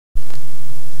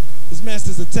His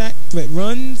master's attack. Threat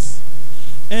runs.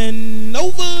 And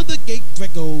over the gate,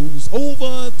 threat goes.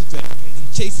 Over the threat.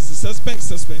 He chases the suspect.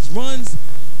 Suspect runs.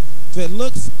 Threat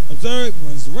looks, observes,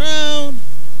 runs around.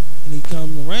 And he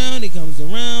comes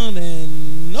around,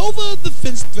 and over the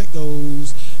fence threat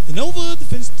goes. And over the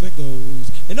fence threat goes.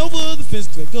 And over the fence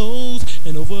threat goes.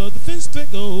 And over the fence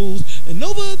threat goes. And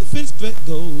over the fence threat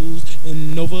goes.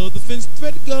 And over the fence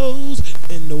threat goes.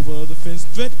 And over the fence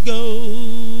threat goes.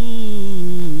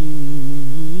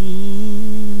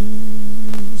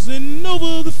 And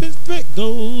over the fence threat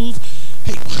goes.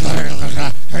 Hey,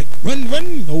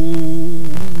 run, oh.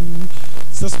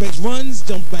 Suspect runs,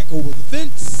 jumps back over the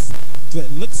fence. Threat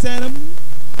looks at him,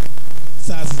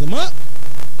 sizes him up.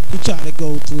 He tried to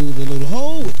go through the little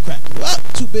hole, it cracked him up.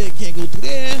 Too big, can't go through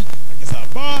there. I guess I'll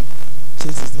bark.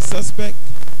 Chases the suspect.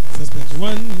 Suspect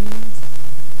runs.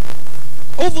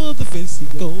 Over the fence he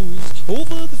goes.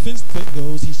 Over the fence threat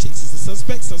goes. He chases the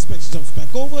suspect. Suspect jumps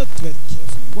back over. Threat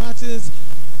carefully watches.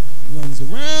 He runs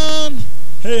around.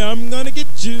 Hey, I'm gonna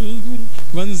get you.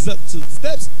 Runs up to the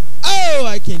steps. Oh,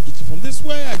 I can't get you from this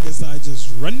way. I guess I just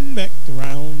run back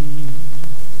around.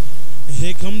 And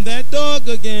here come that dog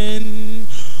again.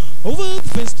 Over the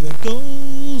fence threat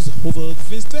goes. Over the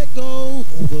fence threat goes.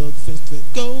 Over the fence threat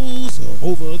goes.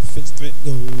 Over the fence threat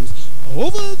goes.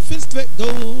 Over the fence threat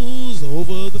goes.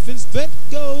 Over the fence threat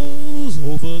goes.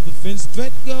 Over the fence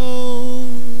threat goes.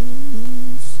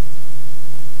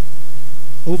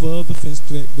 Over the fence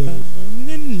threat goes.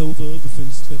 And over the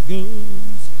fence threat goes.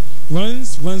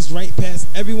 Runs right past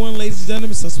everyone, ladies and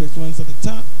gentlemen. Suspect runs at the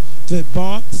top. Threat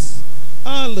barks.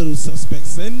 Our little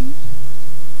suspect's in.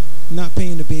 Not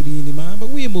paying the baby any mind, but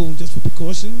we are moving just for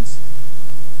precautions.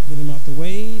 Get him out the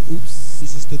way. Oops.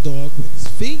 He's just the dog with his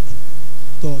feet.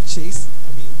 Dog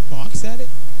barks at it.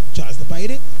 Tries to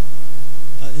bite it.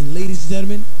 And ladies and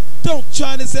gentlemen, don't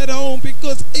try this at home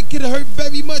because it could hurt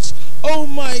very much. Oh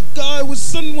my God, would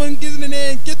someone get in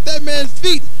there and get that man's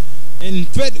feet? And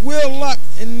threat will lock,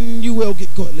 and you will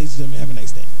get caught, ladies and gentlemen. Have a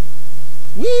nice day.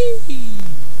 Whee!